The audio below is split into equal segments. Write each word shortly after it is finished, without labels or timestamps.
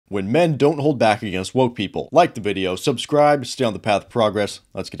when men don't hold back against woke people. Like the video, subscribe, stay on the path of progress.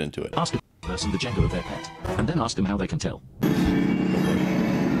 Let's get into it. Ask a person the gender of their pet, and then ask them how they can tell.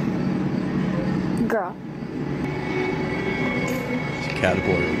 Girl. It's a cat, a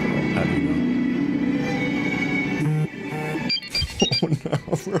boy, or a girl. How do you know? Oh no,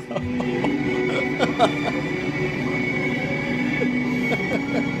 bro.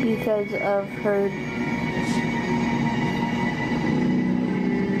 Because of her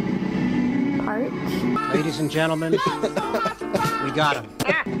parts. Ladies and gentlemen, we got him.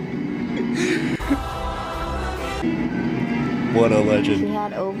 What a legend. She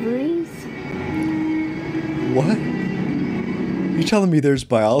had ovaries. What? You telling me there's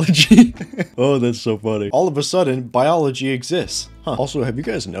biology? Oh, that's so funny. All of a sudden, biology exists. Huh. Also, have you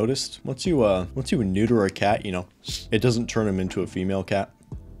guys noticed, once you neuter a cat, you know, it doesn't turn him into a female cat?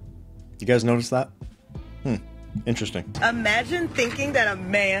 You guys notice that? Interesting. Imagine thinking that a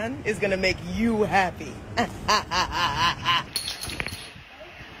man is gonna make you happy.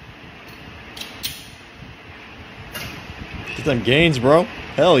 Get them gains, bro.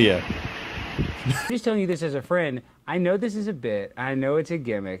 Hell yeah. I'm just telling you this as a friend. I know this is a bit, I know it's a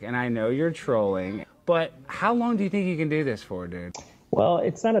gimmick, and I know you're trolling, but how long do you think you can do this for, dude? Well,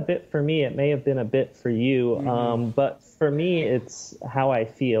 it's not a bit for me. It may have been a bit for you, but for me, it's how I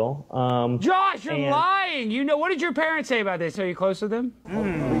feel. Josh, you're lying! You know, what did your parents say about this? Are you close with them?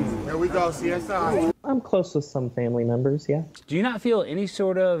 Here we go, CSI. I'm close with some family members, yeah. Do you not feel any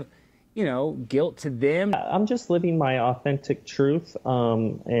sort of, you know, guilt to them? I'm just living my authentic truth,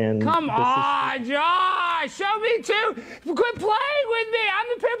 and... Come on, Josh! Show me too! Quit playing with me! I'm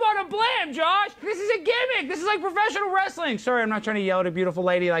the pimp on a blimp, Josh! This is a gimmick! This is like professional wrestling! Sorry, I'm not trying to yell at a beautiful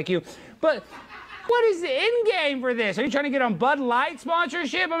lady like you, but what is the end game for this? Are you trying to get on Bud Light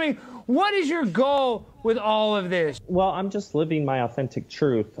sponsorship? I mean, what is your goal with all of this? Well, I'm just living my authentic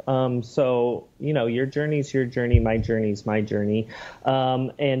truth. So, you know, your journey's your journey, my journey's my journey.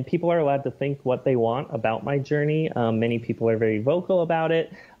 And people are allowed to think what they want about my journey. Many people are very vocal about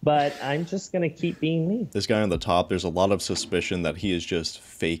it, but I'm just going to keep being me. This guy on the top, there's a lot of suspicion that he is just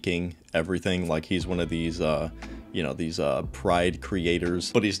faking everything. Like he's one of these, you know, these pride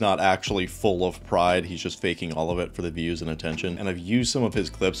creators, but he's not actually full of pride. He's just faking all of it for the views and attention. And I've used some of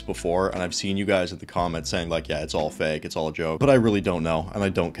his clips before, and I've seen you guys in the comments saying like, yeah, it's all fake, it's all a joke, but I really don't know, and I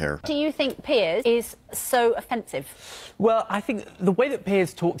don't care. Do you think Piers is so offensive? Well, I think the way that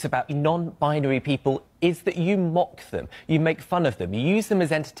Piers talks about non-binary people is that you mock them, you make fun of them, you use them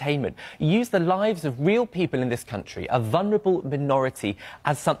as entertainment, you use the lives of real people in this country, a vulnerable minority,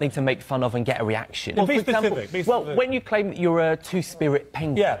 as something to make fun of and get a reaction. Well, be specific. Well, when you claim that you're a two-spirit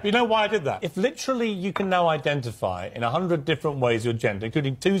penguin... Yeah, you know why I did that? If literally you can now identify in 100 different ways your gender,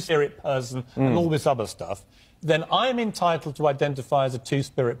 including two-spirit person and all this other stuff, then I'm entitled to identify as a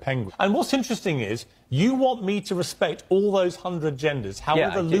two-spirit penguin. And what's interesting is, you want me to respect all those 100 genders,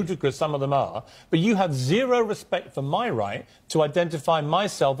 however ludicrous some of them are, but you have zero respect for my right to identify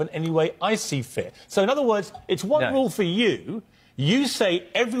myself in any way I see fit. So in other words, it's one rule for you. You say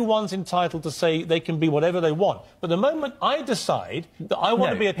everyone's entitled to say they can be whatever they want. But the moment I decide that I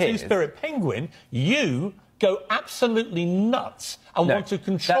want to be a two-spirit penguin, you go absolutely nuts and want to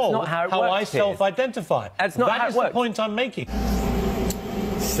control how I self-identify. That's not how it works. That is the point I'm making.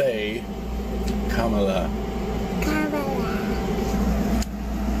 Say Kamala.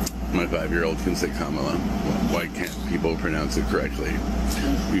 My 5-year-old can say Kamala. Why can't people pronounce it correctly?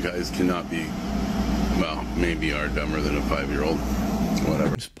 You guys cannot be, well, maybe are dumber than a 5-year-old.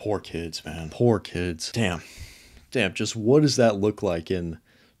 Whatever. Just poor kids, man. Poor kids. Damn. Just what does that look like in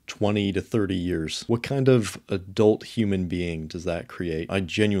 20 to 30 years? What kind of adult human being does that create? I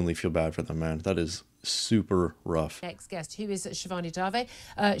genuinely feel bad for them, man. That is super rough. Next guest, who is Shivani Dave.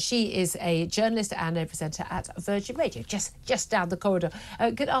 She is a journalist and a presenter at Virgin Radio, just down the corridor.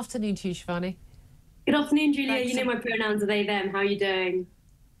 Good afternoon to you, Shivani. Good afternoon, Julia. You know my pronouns are they, them. How are you doing?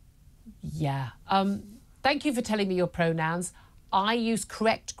 Yeah. Thank you for telling me your pronouns. I use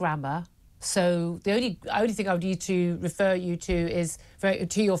correct grammar. So the only thing I would need to refer you to is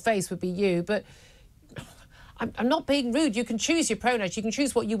to your face would be you. But I'm not being rude. You can choose your pronouns. You can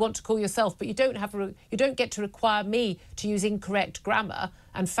choose what you want to call yourself, but you don't get to require me to use incorrect grammar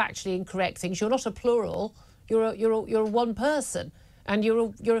and factually incorrect things. You're not a plural. You're a one person, and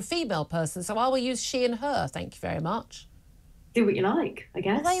you're a female person. So I will use she and her. Thank you very much. Do what you like, I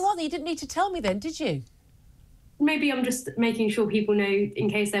guess. Well, there you are. You didn't need to tell me then, did you? Maybe I'm just making sure people know in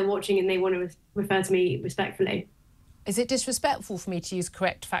case they're watching and they want to refer to me respectfully. Is it disrespectful for me to use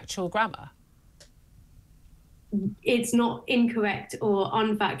correct factual grammar? It's not incorrect or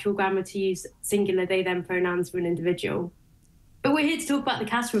unfactual grammar to use singular they them pronouns for an individual. But we're here to talk about the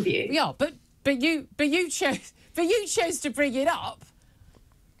cast review. Yeah, but you chose to bring it up.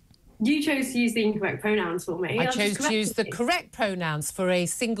 You chose to use the incorrect pronouns for me. I chose to use the correct pronouns for a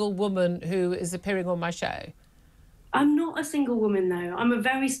single woman who is appearing on my show. I'm not a single woman, though. I'm a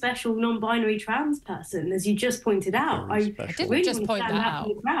very special non-binary trans person, as you just pointed out. I didn't just point that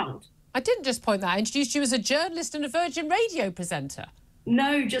out. I didn't just point that out. I introduced you as a journalist and a Virgin Radio presenter.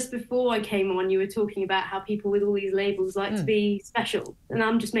 No, just before I came on, you were talking about how people with all these labels like to be special. And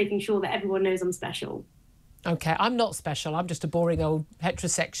I'm just making sure that everyone knows I'm special. OK, I'm not special. I'm just a boring old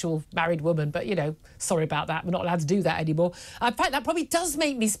heterosexual married woman. But, you know, sorry about that. We're not allowed to do that anymore. In fact, that probably does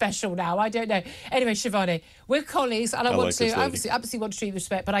make me special now. I don't know. Anyway, Shivani, we're colleagues. And I want to obviously want to treat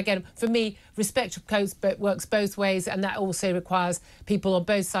respect. But again, for me, respect works both ways. And that also requires people on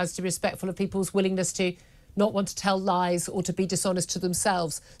both sides to be respectful of people's willingness to not want to tell lies or to be dishonest to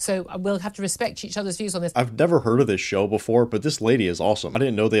themselves. So we'll have to respect each other's views on this. I've never heard of this show before, but this lady is awesome. I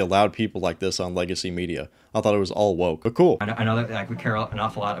didn't know they allowed people like this on legacy media. I thought it was all woke, but cool. I know that we care an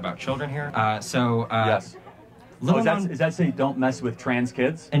awful lot about children here. Yes. Does that say don't mess with trans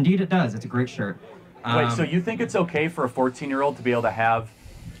kids? Indeed it does. It's a great shirt. Wait, so you think it's okay for a 14-year-old to be able to have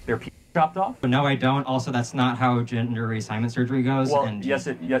their pee chopped off? But no, I don't. Also, that's not how gender reassignment surgery goes. Well, and yes,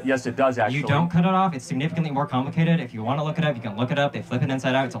 it does, actually. You don't cut it off. It's significantly more complicated. If you want to look it up, you can look it up. They flip it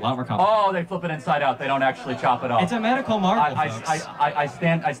inside out. It's a lot more complicated. Oh, they flip it inside out. They don't actually chop it off. It's a medical marvel, folks. I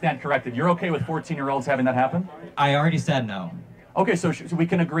stand corrected. You're okay with 14-year-olds having that happen? I already said no. Okay, so we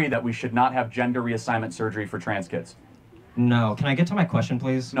can agree that we should not have gender reassignment surgery for trans kids. No. Can I get to my question,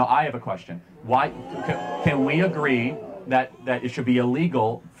 please? No, I have a question. Why can we agree that it should be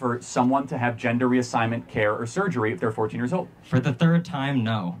illegal for someone to have gender reassignment care or surgery if they're 14 years old? For the third time,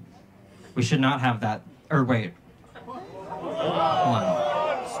 no. We should not have that. Or wait. Hold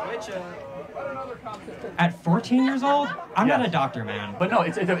on. At 14 years old? I'm not a doctor, man. But no,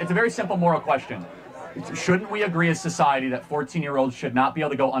 it's a very simple moral question. Shouldn't we agree as society that 14-year-olds should not be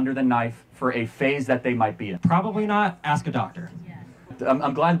able to go under the knife for a phase that they might be in? Probably not. Ask a doctor.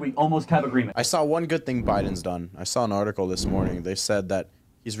 I'm glad we almost have agreement. I saw one good thing Biden's done. I saw an article this morning. They said that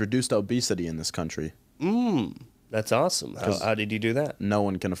he's reduced obesity in this country. That's awesome. How did he do that? No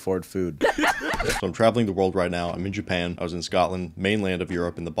one can afford food. So I'm traveling the world right now. I'm in Japan. I was in Scotland, mainland of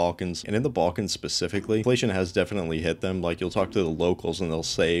Europe, in the Balkans. And in the Balkans specifically, inflation has definitely hit them. Like, you'll talk to the locals and they'll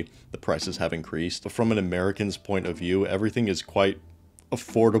say the prices have increased. But from an American's point of view, everything is quite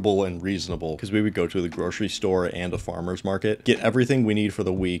affordable and reasonable, because we would go to the grocery store and a farmer's market, get everything we need for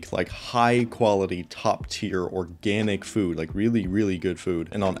the week, like high quality, top tier organic food, like really good food.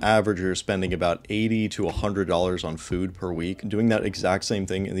 And on average, you're spending about $80 to $100 on food per week. Doing that exact same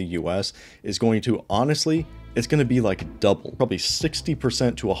thing in the US is going to, honestly, it's going to be like double, probably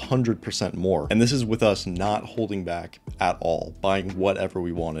 60% to 100% more. And this is with us not holding back at all, buying whatever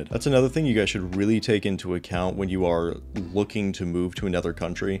we wanted. That's another thing you guys should really take into account when you are looking to move to another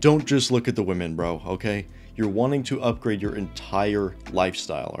country. Don't just look at the women, bro, okay? You're wanting to upgrade your entire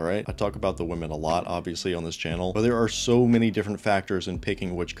lifestyle, all right? I talk about the women a lot, obviously, on this channel, but there are so many different factors in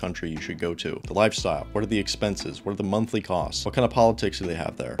picking which country you should go to. The lifestyle, what are the expenses? What are the monthly costs? What kind of politics do they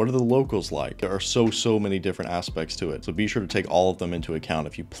have there? What are the locals like? There are so many different aspects to it. So be sure to take all of them into account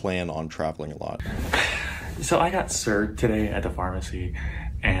if you plan on traveling a lot. So I got served today at the pharmacy,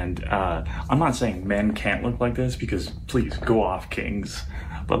 and I'm not saying men can't look like this, because please go off, kings,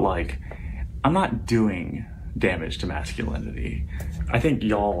 but like, I'm not doing damage to masculinity. I think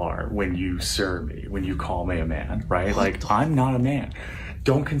y'all are when you serve me, when you call me a man, right? Like, I'm not a man.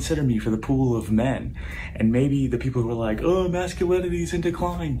 Don't consider me for the pool of men. And maybe the people who are like, oh, masculinity's in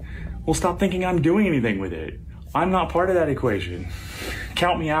decline, well, stop thinking I'm doing anything with it. I'm not part of that equation.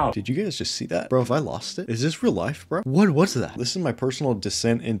 Count me out. Did you guys just see that? Bro, if I lost it, is this real life, bro? What was that? This is my personal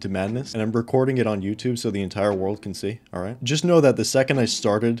descent into madness, and I'm recording it on YouTube so the entire world can see, all right? Just know that the second I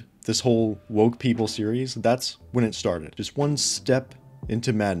started this whole woke people series, that's when it started. Just one step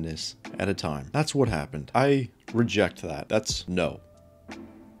into madness at a time. That's what happened. I reject that. That's no.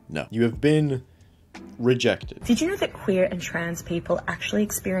 No. You have been rejected. Did you know that queer and trans people actually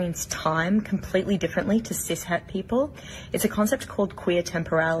experience time completely differently to cishet people? It's a concept called queer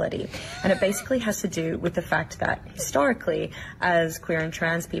temporality, and it basically has to do with the fact that historically, as queer and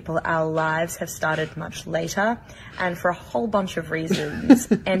trans people, our lives have started much later, and for a whole bunch of reasons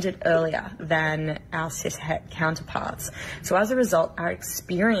ended earlier than our cishet counterparts. So as a result, our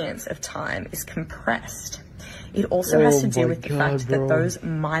experience of time is compressed. It also has to do with the fact that those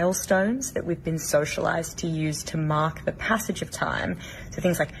milestones that we've been socialized to use to mark the passage of time, so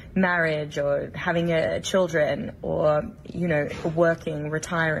things like marriage or having children or, you know, working,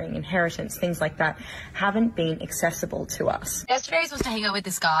 retiring, inheritance, things like that, haven't been accessible to us. Yesterday I was supposed to hang out with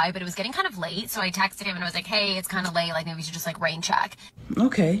this guy, but it was getting kind of late, so I texted him and I was like, hey, it's kind of late, like maybe we should just like rain check.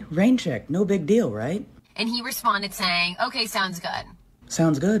 Okay, rain check, no big deal, right? And he responded saying, okay, sounds good.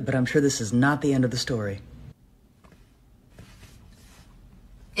 Sounds good, but I'm sure this is not the end of the story.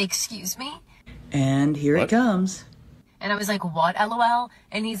 Excuse me? And here it comes. And I was like, what, LOL?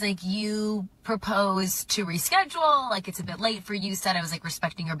 And he's like, you proposed to reschedule, like it's a bit late for you, said I was like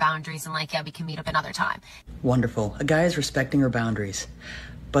respecting your boundaries and like, yeah, we can meet up another time. Wonderful. A guy is respecting her boundaries.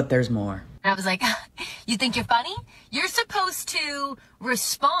 But there's more. And I was like, you think you're funny? You're supposed to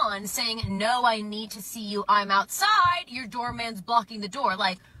respond saying, no, I need to see you, I'm outside, your doorman's blocking the door.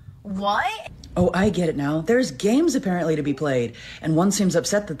 Like, what? Oh, I get it now. There's games apparently to be played, and one seems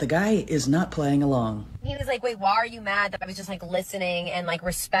upset that the guy is not playing along. He was like, wait, why are you mad that I was just like listening and like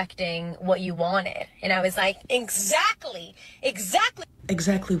respecting what you wanted? And I was like, exactly.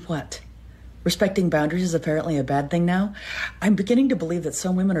 Exactly what? Respecting boundaries is apparently a bad thing now? I'm beginning to believe that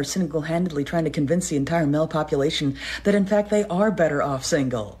some women are single-handedly trying to convince the entire male population that in fact they are better off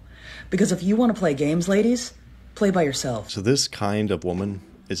single. Because if you want to play games, ladies, play by yourself. So this kind of woman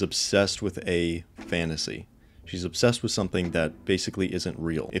is obsessed with a fantasy. She's obsessed with something that basically isn't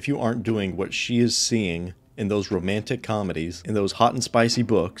real. If you aren't doing what she is seeing in those romantic comedies, in those hot and spicy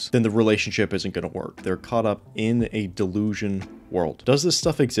books, then the relationship isn't going to work. They're caught up in a delusion world. Does this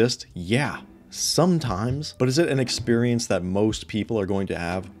stuff exist? Yeah, sometimes. But is it an experience that most people are going to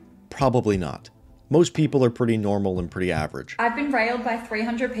have? Probably not. Most people are pretty normal and pretty average. I've been railed by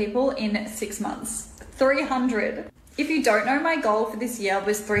 300 people in 6 months. 300. If you don't know, my goal for this year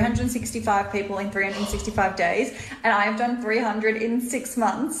was 365 people in 365 days, and I have done 300 in 6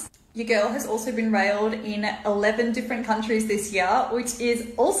 months. Your girl has also been railed in 11 different countries this year, which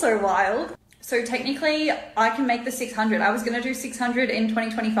is also wild. So technically, I can make the 600. I was going to do 600 in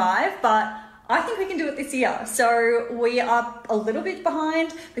 2025, but I think we can do it this year. So we are a little bit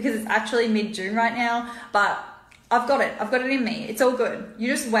behind because it's actually mid-June right now, but I've got it. I've got it in me. It's all good. You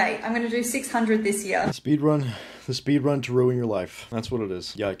just wait. I'm going to do 600 this year. The speed run to ruin your life. That's what it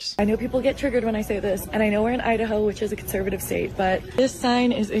is. Yikes. I know people get triggered when I say this, and I know we're in Idaho, which is a conservative state, but this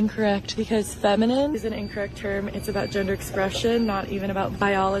sign is incorrect because feminine is an incorrect term. It's about gender expression, not even about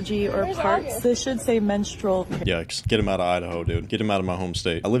biology or parts. This should say menstrual. Yikes. Get him out of Idaho, dude. Get him out of my home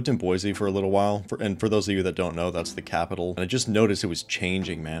state. I lived in Boise for a little while, and for those of you that don't know, that's the capital. And I just noticed it was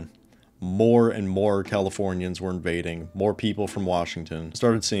changing, man. More and more Californians were invading, more people from Washington.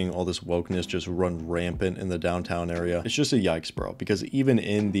 Started seeing all this wokeness just run rampant in the downtown area. It's just a yikes, bro, because even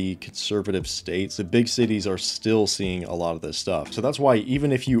in the conservative states, the big cities are still seeing a lot of this stuff. So that's why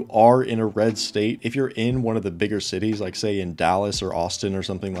even if you are in a red state, if you're in one of the bigger cities, like say in Dallas or Austin or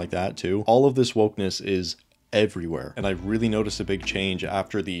something like that too, all of this wokeness is everywhere. And I really noticed a big change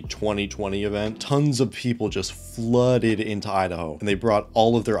after the 2020 event. Tons of people just flooded into Idaho, and they brought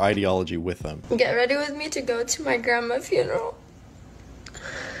all of their ideology with them. Get ready with me to go to my grandma's funeral.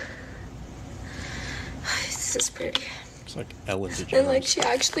 This is pretty. It's like Ellen DeGeneres. And like she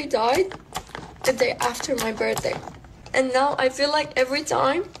actually died the day after my birthday. And now I feel like every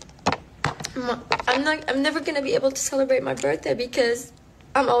time I'm never gonna be able to celebrate my birthday because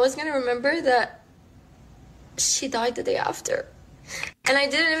I'm always gonna remember that she died the day after. And I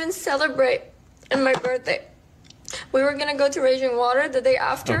didn't even celebrate on my birthday. We were gonna go to Raging Water the day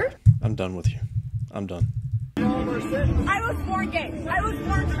after. Oh, I'm done with you. I'm done. I was born gay. I was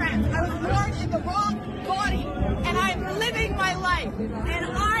born trans. I was born in the wrong body. And I'm living my life. And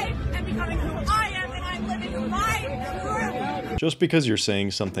I am becoming who I am. And I'm living my truth. Just because you're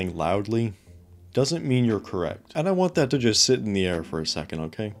saying something loudly doesn't mean you're correct. And I want that to just sit in the air for a second,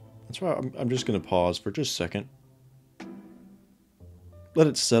 okay? That's why I'm just going to pause for just a second. Let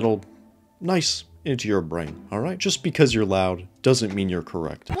it settle nice into your brain, all right? Just because you're loud doesn't mean you're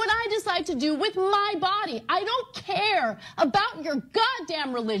correct. What I decide to do with my body, I don't care about your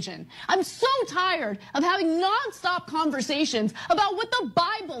goddamn religion. I'm so tired of having non-stop conversations about what the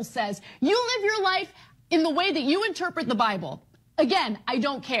Bible says. You live your life in the way that you interpret the Bible. Again, I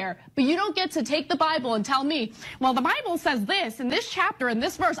don't care, but you don't get to take the Bible and tell me, well, the Bible says this in this chapter in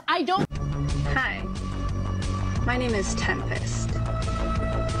this verse. I don't. Hi, my name is Tempest.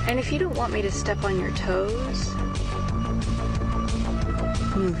 And if you don't want me to step on your toes,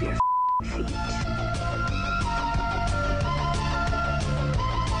 move your feet.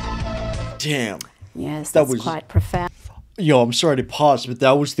 Damn. Yes, that that's was quite profound. Yo, I'm sorry to pause, but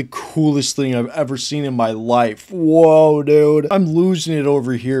that was the coolest thing I've ever seen in my life. Whoa, dude. I'm losing it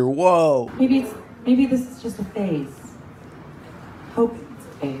over here. Whoa. Maybe this is just a phase. Hope it's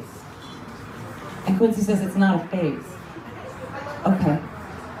a phase. And Quincy says it's not a phase. Okay.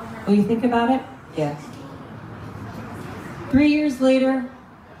 Will you think about it? Yes. 3 years later,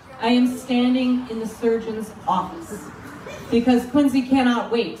 I am standing in the surgeon's office because Quincy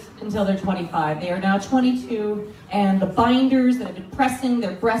cannot wait until they're 25. They are now 22, and the binders that have been pressing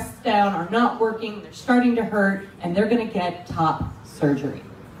their breasts down are not working. They're starting to hurt, and they're going to get top surgery.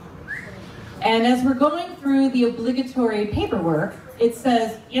 And as we're going through the obligatory paperwork, it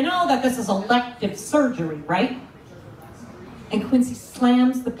says, you know that this is elective surgery, right? And Quincy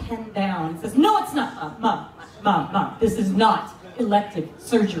slams the pen down and says, no, it's not, Mom, this is not elective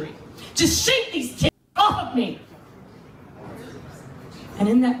surgery. Just shake these tits off of me. And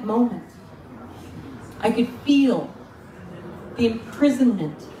in that moment, I could feel the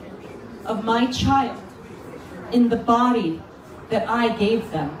imprisonment of my child in the body that I gave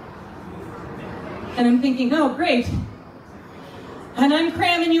them. And I'm thinking, oh, great. And I'm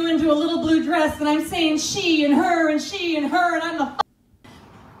cramming you into a little blue dress, and I'm saying she and her and she and her, and I'm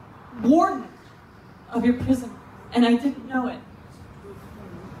the warden of your prison. And I didn't know it.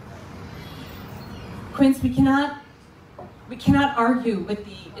 Quince, we cannot argue with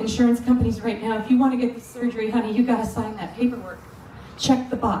the insurance companies right now. If you want to get the surgery, honey, you got to sign that paperwork. Check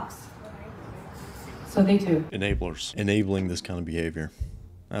the box. So they do. Enablers. Enabling this kind of behavior.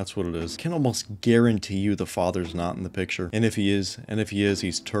 That's what it is. I can almost guarantee you the father's not in the picture. And if he is,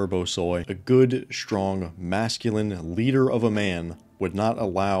 he's turbo soy. A good, strong, masculine leader of a man would not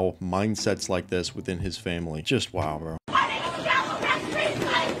allow mindsets like this within his family. Just wow, bro.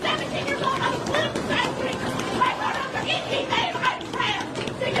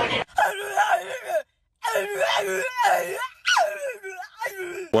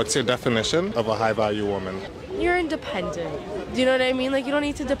 What's your definition of a high-value woman? You're independent. Do you know what I mean? Like, you don't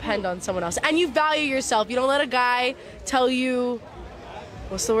need to depend on someone else. And you value yourself. You don't let a guy tell you...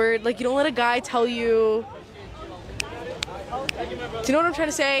 What's the word? Like, you don't let a guy tell you... Do you know what I'm trying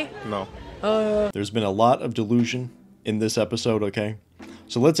to say? No. There's been a lot of delusion in this episode, okay?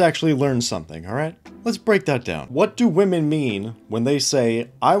 So let's actually learn something, alright? Let's break that down. What do women mean when they say,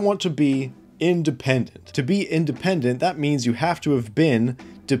 I want to be independent? To be independent, that means you have to have been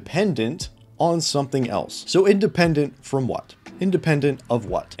dependent on something else. So independent from what? Independent of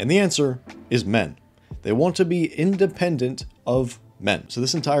what? And the answer is men. They want to be independent of men. So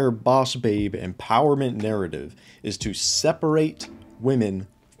this entire boss babe empowerment narrative is to separate women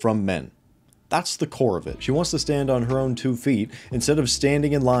from men. That's the core of it. She wants to stand on her own 2 feet instead of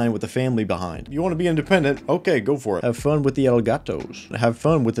standing in line with the family behind. You want to be independent? Okay, go for it. Have fun with the El Gatos. Have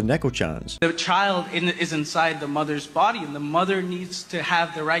fun with the Neko-chans. The child is inside the mother's body, and the mother needs to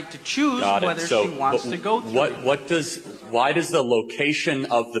have the right to choose whether she wants to go through. Why does the location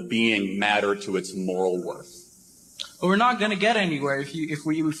of the being matter to its moral worth? Well, we're not going to get anywhere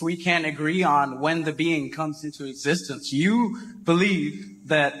if we can't agree on when the being comes into existence. You believe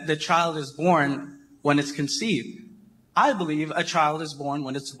that the child is born when it's conceived. I believe a child is born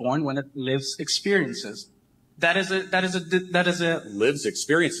when it's born, when it lives experiences. That is a lives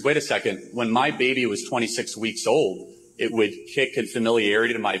experience. Wait a second. When my baby was 26 weeks old, it would kick in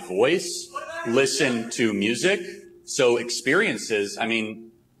familiarity to my voice, listen to music. So experiences, I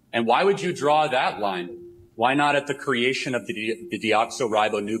mean, and why would you draw that line? Why not at the creation of the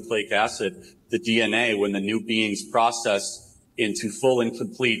deoxyribonucleic acid, the DNA, when the new being's process into full and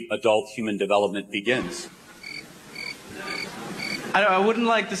complete adult human development begins? I wouldn't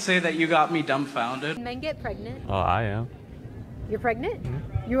like to say that you got me dumbfounded. Men get pregnant. Oh, I am. You're pregnant?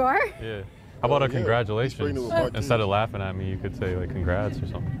 Mm-hmm. You are? Yeah. How about a congratulations? Instead of laughing at me, you could say like congrats or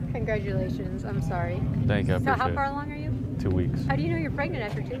something. Congratulations. I'm sorry. Thank you. I appreciate So how far along are you? 2 weeks. How do you know you're pregnant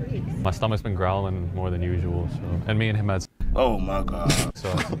after 2 weeks? My stomach's been growling more than usual, so and me and him had. Oh my God. So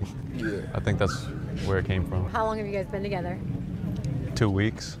I think that's where it came from. How long have you guys been together? 2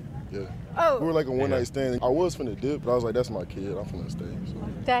 weeks. Yeah. Oh. We were like a one-night stand. I was finna dip, but I was like, that's my kid. I'm finna stay. So.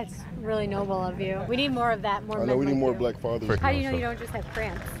 That's really noble of you. We need more of that. More. I know we need more black fathers. How do you know you don't just have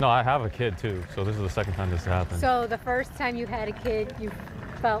cramps? No, I have a kid too, so this is the second time this happened. So the first time you had a kid, you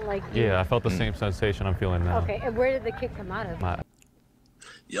felt like you... Yeah, I felt the same sensation I'm feeling now. Okay, and where did the kid come out of?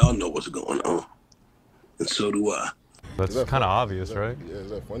 Y'all know what's going on, and so do I. That's kind of obvious, right? Yeah,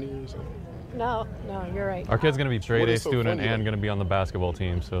 is that funny or something? No, you're right. Our kid's gonna be straight A so student funny, and gonna be on the basketball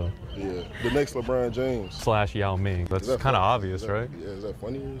team, so. Yeah, the next LeBron James. / Yao Ming. That's kind of obvious, right? Yeah, is that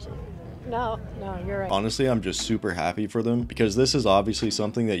funny or something? No, you're right. Honestly, I'm just super happy for them because this is obviously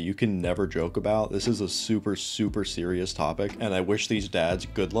something that you can never joke about. This is a super, super serious topic, and I wish these dads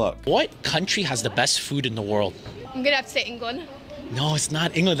good luck. What country has the best food in the world? I'm gonna have to say England. No, it's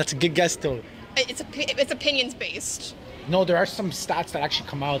not England. That's a good guess, though. It's opinions based. No, there are some stats that actually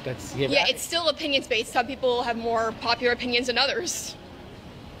come out that's... Yeah, it's still opinions based. Some people have more popular opinions than others.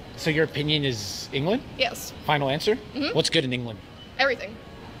 So your opinion is England? Yes. Final answer? Mhm. What's good in England? Everything.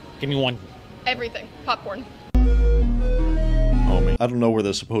 Give me one. Everything. Popcorn. Homie. I don't know where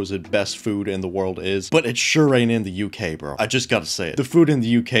the supposed best food in the world is, but it sure ain't in the UK, bro. I just gotta say it. The food in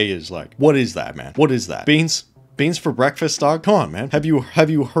the UK is like, what is that, man? What is that? Beans? Beans for breakfast, dog? Come on, man. Have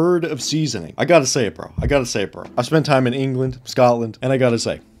you heard of seasoning? I gotta say it, bro. I gotta say it, bro. I've spent time in England, Scotland, and I gotta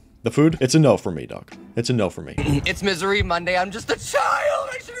say, the food, it's a no for me, dog. It's a no for me. It's Misery Monday. I'm just a child.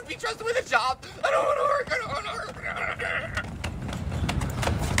 I shouldn't be trusted with a job. I don't want to work. I don't want to work.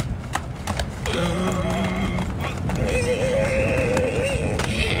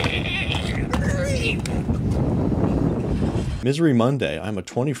 Misery Monday. I'm a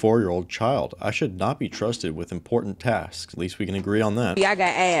 24-year-old child. I should not be trusted with important tasks. At least we can agree on that. I got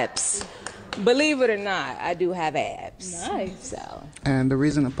abs. Believe it or not, I do have abs. Nice. So. And the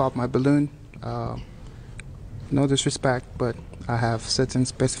reason I popped my balloon, no disrespect, but I have certain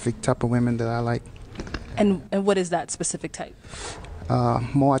specific type of women that I like. And what is that specific type?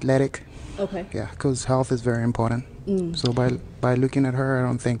 More athletic. Okay. Yeah, because health is very important. So by looking at her, I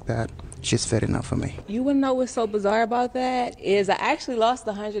don't think that she's fit enough for me. You wanna know what's so bizarre about that? Is I actually lost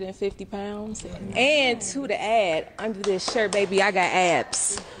 150 pounds. And to the add, under this shirt, baby, I got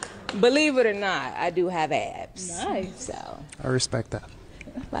abs. Believe it or not, I do have abs. Nice. So. I respect that.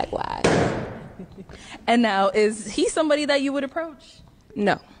 Likewise. And now, is he somebody that you would approach?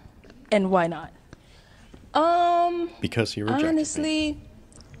 No. And why not? Because he rejected honestly,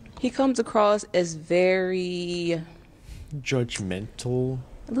 he comes across as very judgmental,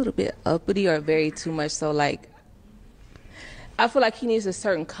 a little bit uppity, or very too much so. Like, I feel like he needs a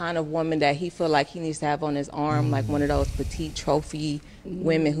certain kind of woman that he feel like he needs to have on his arm, like one of those petite trophy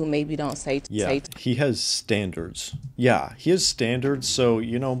women who maybe don't say. He has standards. Yeah, he has standards. So,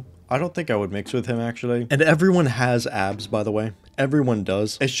 you know, I don't think I would mix with him, actually. And everyone has abs, by the way. Everyone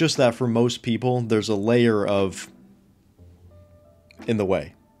does. It's just that for most people, there's a layer of in the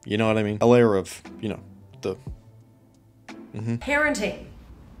way. You know what I mean? A layer of, you know, the... Parenting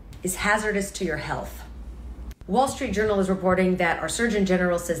is hazardous to your health. Wall Street Journal is reporting that our Surgeon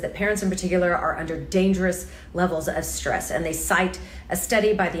General says that parents in particular are under dangerous levels of stress. And they cite a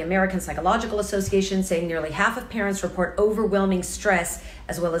study by the American Psychological Association saying nearly half of parents report overwhelming stress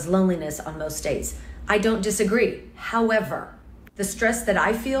as well as loneliness on most days. I don't disagree. However, the stress that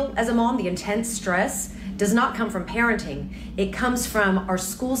I feel as a mom, the intense stress, does not come from parenting. It comes from our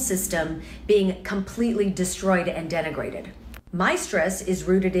school system being completely destroyed and denigrated. My stress is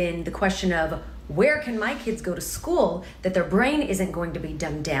rooted in the question of where can my kids go to school that their brain isn't going to be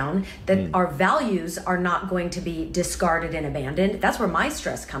dumbed down, that our values are not going to be discarded and abandoned. That's where my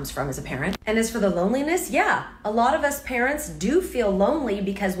stress comes from as a parent. And as for the loneliness, yeah, a lot of us parents do feel lonely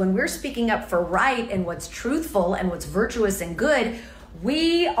because when we're speaking up for right and what's truthful and what's virtuous and good,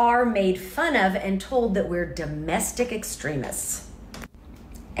 we are made fun of and told that we're domestic extremists.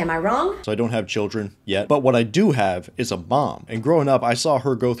 Am I wrong? So I don't have children yet, but what I do have is a mom. And growing up, I saw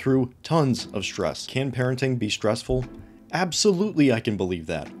her go through tons of stress. Can parenting be stressful? Absolutely, I can believe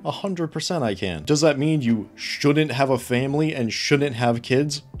that. 100% I can. Does that mean you shouldn't have a family and shouldn't have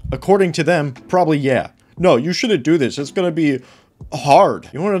kids? According to them, probably yeah. No, you shouldn't do this. It's gonna be hard.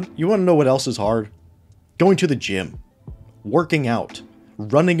 You wanna know what else is hard? Going to the gym, working out,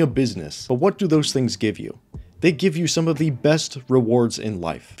 running a business. But what do those things give you? They give you some of the best rewards in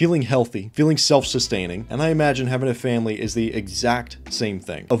life. Feeling healthy, feeling self-sustaining, and I imagine having a family is the exact same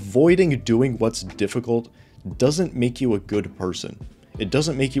thing. Avoiding doing what's difficult doesn't make you a good person. It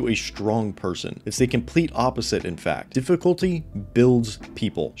doesn't make you a strong person. It's the complete opposite, in fact. Difficulty builds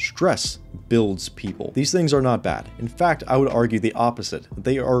people. Stress builds people. These things are not bad. In fact, I would argue the opposite.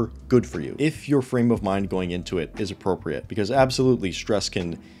 They are good for you if your frame of mind going into it is appropriate, because absolutely stress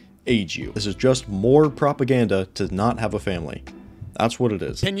can age you. This is just more propaganda to not have a family. That's what it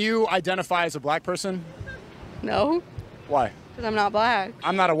is. Can you identify as a black person? No, Why? because I'm not black.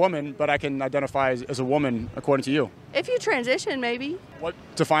 I'm not a woman, but I can identify as a woman according to you. If you transition, maybe. What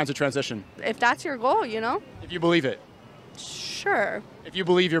defines a transition? If that's your goal, you know? If you believe it. Sure. If you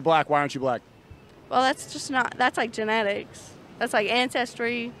believe you're black, why aren't you black? Well, that's just not, that's like genetics. That's like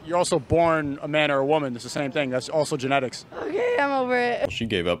ancestry. You're also born a man or a woman. It's the same thing. That's also genetics. Okay, I'm over it. Well, she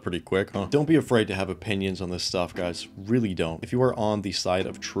gave up pretty quick, huh? Don't be afraid to have opinions on this stuff, guys. Really don't. If you are on the side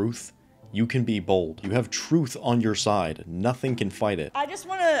of truth, You can be bold. You have truth on your side. Nothing can fight it. I just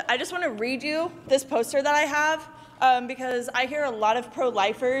want to read you this poster that I have because I hear a lot of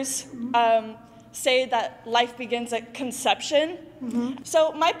pro-lifers say that life begins at conception.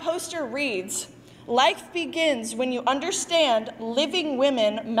 So my poster reads, life begins when you understand living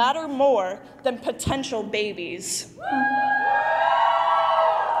women matter more than potential babies.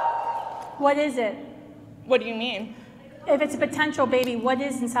 What is it? What do you mean? If it's a potential baby, what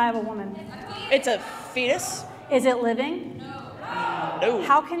is inside of a woman? It's a fetus. Is it living? No.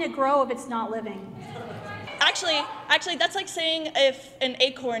 How can it grow if it's not living? Actually, that's like saying if an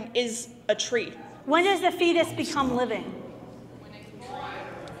acorn is a tree. When does the fetus become living?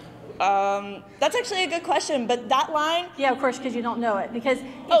 That's actually a good question, but that line... Yeah, of course, because you don't know it, because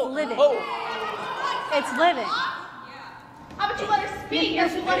it's living. It's living. How about you let her speak?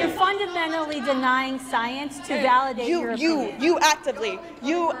 You're fundamentally denying science to validate your opinion. You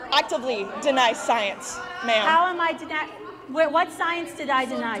actively deny science, ma'am. How am I denying? What science did I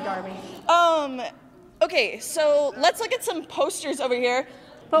deny, Darby? Okay, so let's look at some posters over here.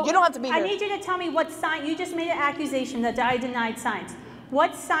 But you don't have to be here. I need you to tell me what science. You just made an accusation that I denied science.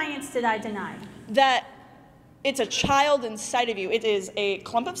 What science did I deny? That it's a child inside of you. It is a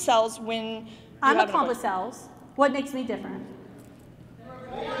clump of cells when I'm a clump of cells. What makes me different?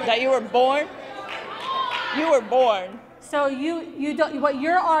 That you were born? You were born. So you don't, what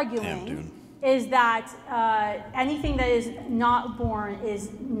you're arguing is that anything that is not born is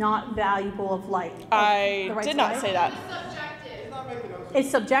not valuable of life. I did not say that. It's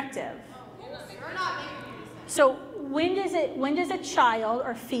subjective. So when does a child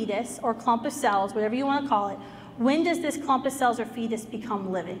or fetus or clump of cells, whatever you want to call it, when does this clump of cells or fetus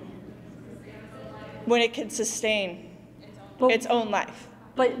become living? When it can sustain its own life.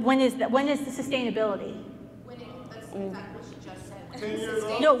 But when is the sustainability?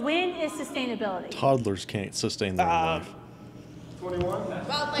 No, when is sustainability? Toddlers can't sustain their own life. 21?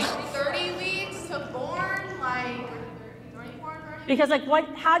 About like 30 weeks to born, like 24, 30. Because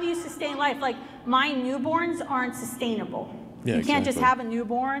how do you sustain life? Like my newborns aren't sustainable. Yeah, you can't just have a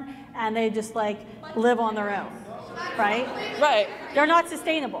newborn and they just live on their own, right? Right. They're not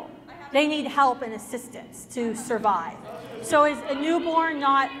sustainable. They need help and assistance to survive. So is a newborn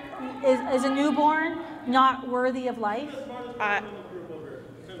not worthy of life?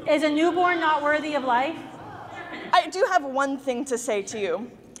 Is a newborn not worthy of life? I do have one thing to say to you.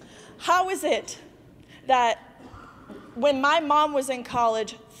 How is it that when my mom was in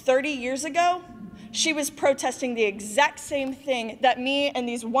college 30 years ago, she was protesting the exact same thing that me and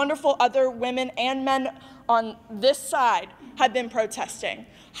these wonderful other women and men on this side have been protesting?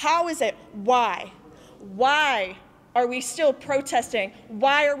 How is it? Why? Why are we still protesting?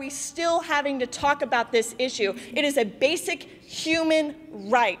 Why are we still having to talk about this issue? It is a basic human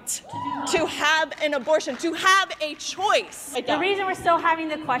right to have an abortion, to have a choice. The reason we're still having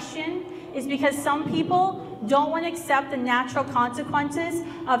the question is because some people don't want to accept the natural consequences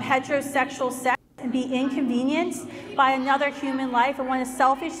of heterosexual sex and be inconvenienced by another human life and want to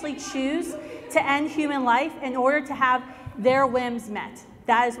selfishly choose to end human life in order to have their whims met.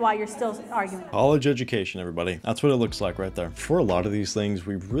 That is why you're still arguing. College education, everybody. That's what it looks like right there. For a lot of these things,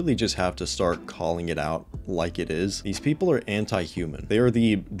 we really just have to start calling it out like it is. These people are anti-human. They are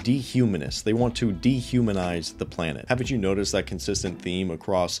the dehumanists. They want to dehumanize the planet. Haven't you noticed that consistent theme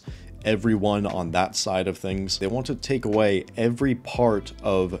across everyone on that side of things? They want to take away every part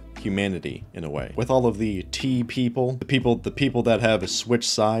of humanity in a way. With all of the T people, the people that have switched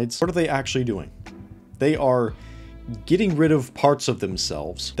sides, what are they actually doing? They are getting rid of parts of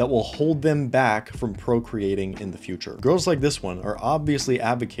themselves that will hold them back from procreating in the future. Girls like this one are obviously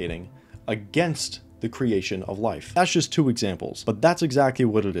advocating against the creation of life. That's just two examples, but that's exactly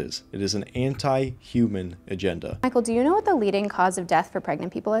what it is. It is an anti-human agenda. Michael, do you know what the leading cause of death for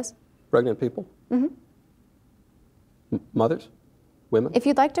pregnant people is? Pregnant people? Mm-hmm. Mothers? Women? If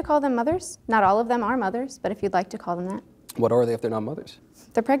you'd like to call them mothers, not all of them are mothers, but if you'd like to call them that. What are they if they're not mothers?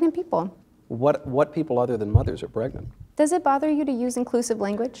 They're pregnant people. What people other than mothers are pregnant? Does it bother you to use inclusive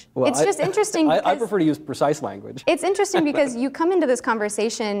language? Well, it's just interesting because I prefer to use precise language. It's interesting because you come into this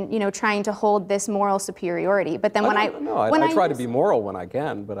conversation, trying to hold this moral superiority, but then I try to be moral when I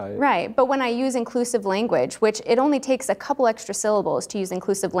can, but I... Right, but when I use inclusive language, which it only takes a couple extra syllables to use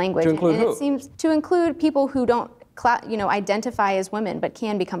inclusive language. To include and who? It seems to include people who don't, identify as women but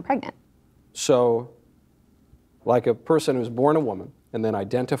can become pregnant. So, like a person who's born a woman and then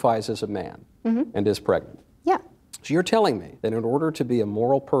identifies as a man and is pregnant. Yeah. So you're telling me that in order to be a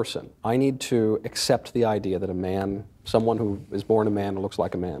moral person, I need to accept the idea that a man, someone who is born a man and looks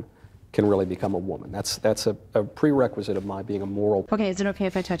like a man, can really become a woman. That's a prerequisite of my being a moral. Okay, is it okay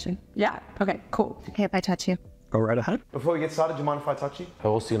if I touch you? Yeah. Okay, cool. Okay, if I touch you. Go right ahead. Before we get started, do you mind if I touch you?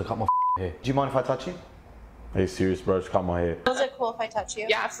 How else are you gonna cut my hair? Do you mind if I touch you? Are you serious, bro? Just cut my hair. Is it cool if I touch you?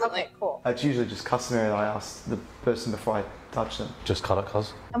 Yeah, absolutely. Okay, cool. It's usually just customary that I ask the person before I touch them. Just cut it,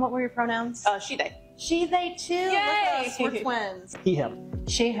 cuz. And what were your pronouns? She, they. She, they too. Yay! Look at us, we're twins. He, him.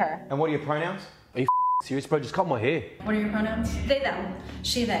 She, her. And what are your pronouns? Are you serious, bro? Just cut my hair. What are your pronouns? They, them.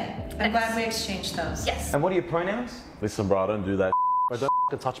 She, they. I'm glad we exchanged those. Yes. And what are your pronouns? Listen, bro, I don't do that. Bro,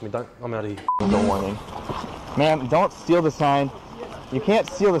 don't touch me. Don't. I'm out of here. No warning. Ma'am, don't steal the sign. You can't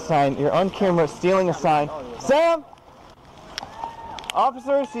steal the sign. You're on camera stealing a sign. Sam!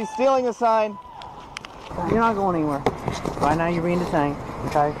 Officer, she's stealing a sign. You're not going anywhere. Right now you're being detained,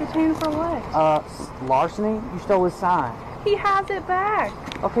 okay? Detained for what? Larceny? You stole his sign. He has it back.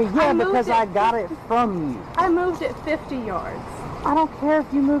 Okay, yeah, because I got it from you. I moved it 50 yards. I don't care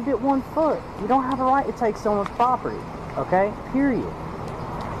if you moved it 1 foot. You don't have a right to take someone's property, okay? Period.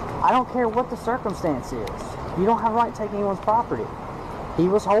 I don't care what the circumstance is. You don't have a right to take anyone's property. He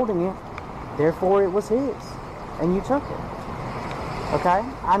was holding it, therefore it was his, and you took it. Okay?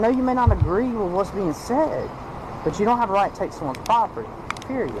 I know you may not agree with what's being said, but you don't have a right to take someone's property,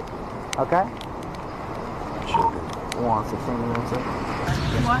 period. Okay? Warrant 16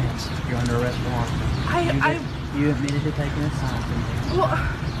 What? You're under arrest for warrant. You admitted to taking a sign from me. Well,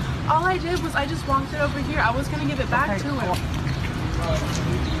 all I did was I just walked it over here. I was going to give it back to him.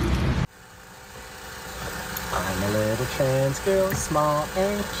 I'm a little trans girl, small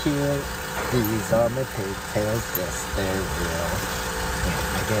and cute. These are my pigtails, yes, they're real.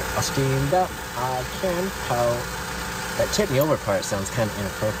 If I get all steamed up, I can pout. That tip me over part sounds kind of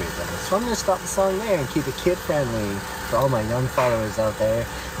inappropriate though. So I'm going to stop the song there and keep it kid friendly. For all my young followers out there,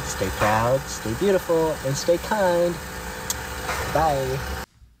 stay proud, stay beautiful, and stay kind. Bye.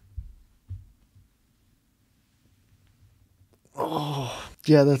 Oh,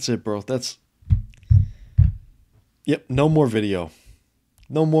 yeah, that's it, bro. That's... Yep, no more video.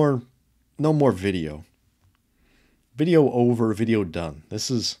 No more video. Video over, video done. This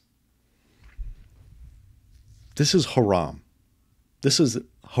is haram. This is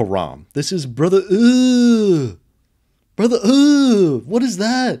haram. This is brother, what is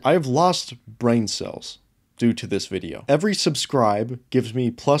that? I've lost brain cells due to this video. Every subscribe gives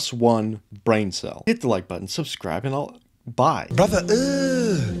me +1 brain cell. Hit the like button, subscribe, and I'll... Bye. Brother,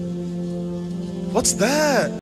 what's that?